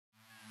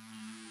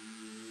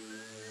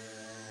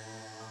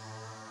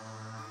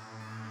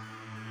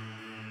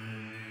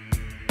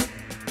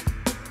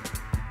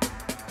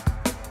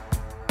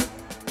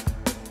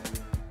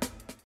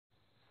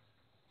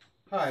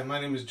Hi,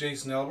 my name is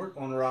Jason Elbert,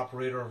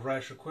 owner-operator of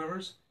Rasher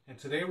Quivers, and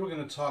today we're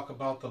going to talk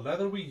about the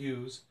leather we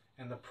use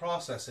and the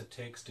process it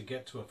takes to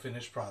get to a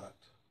finished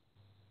product.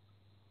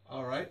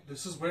 Alright,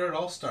 this is where it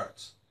all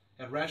starts.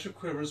 At Rasher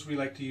Quivers we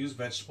like to use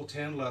vegetable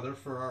tanned leather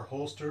for our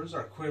holsters,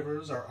 our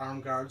quivers, our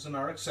arm guards, and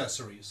our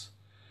accessories.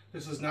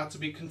 This is not to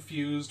be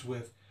confused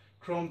with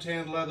chrome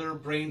tanned leather,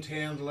 brain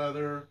tanned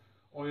leather,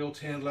 oil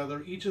tanned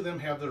leather. Each of them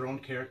have their own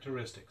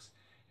characteristics.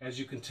 As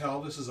you can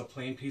tell, this is a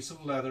plain piece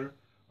of leather,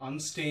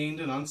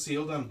 unstained and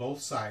unsealed on both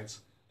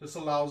sides. This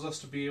allows us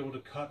to be able to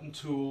cut and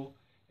tool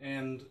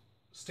and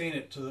stain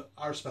it to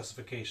our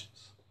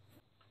specifications.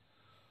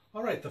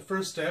 Alright, the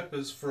first step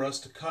is for us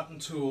to cut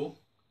and tool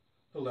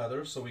the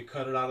leather. So we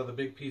cut it out of the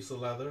big piece of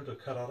leather to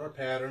cut out our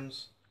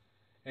patterns,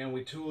 and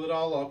we tool it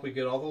all up. We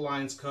get all the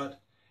lines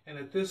cut, and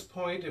at this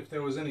point, if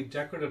there was any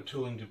decorative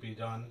tooling to be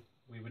done,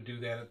 we would do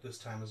that at this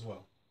time as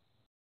well.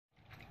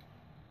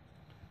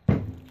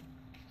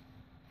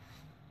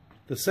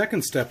 The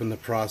second step in the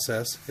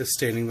process is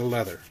staining the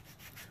leather.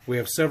 We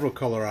have several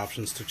color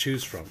options to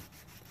choose from.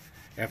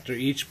 After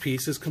each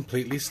piece is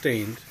completely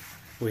stained,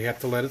 we have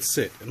to let it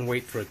sit and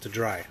wait for it to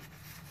dry.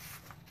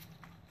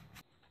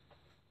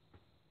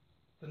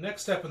 The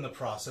next step in the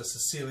process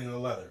is sealing the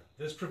leather.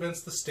 This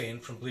prevents the stain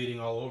from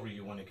bleeding all over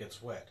you when it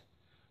gets wet.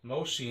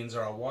 Most sheens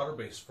are a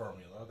water-based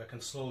formula that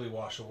can slowly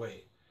wash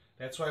away.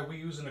 That's why we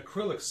use an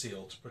acrylic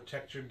seal to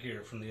protect your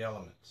gear from the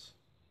elements.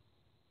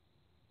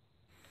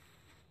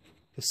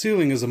 The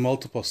sealing is a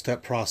multiple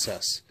step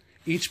process.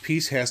 Each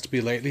piece has to be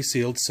lightly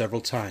sealed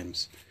several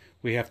times.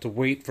 We have to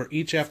wait for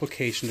each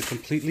application to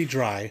completely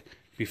dry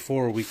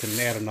before we can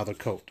add another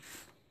coat.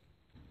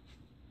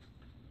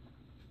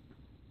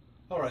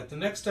 Alright, the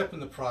next step in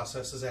the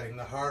process is adding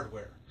the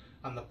hardware.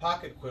 On the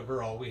pocket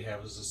quiver, all we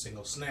have is a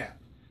single snap.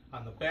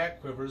 On the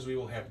back quivers, we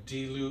will have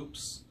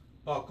D-loops,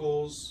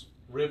 buckles,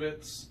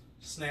 rivets,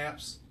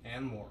 snaps,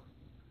 and more.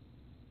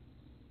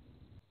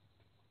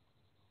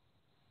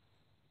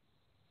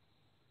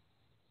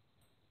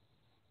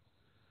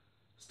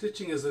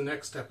 Stitching is the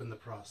next step in the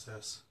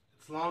process.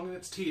 It's long and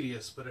it's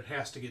tedious, but it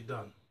has to get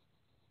done.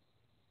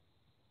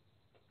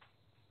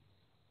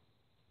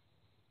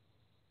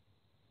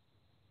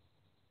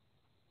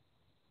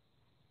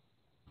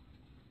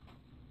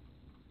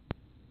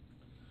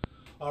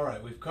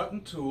 Alright, we've cut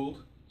and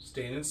tooled,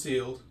 stained and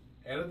sealed,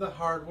 added the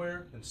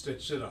hardware, and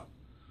stitched it up.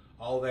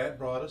 All that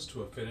brought us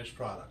to a finished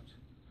product.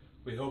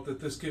 We hope that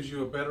this gives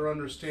you a better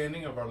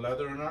understanding of our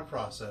leather and our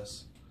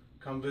process.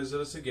 Come visit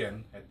us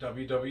again at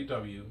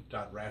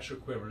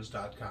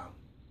www.rasherquivers.com.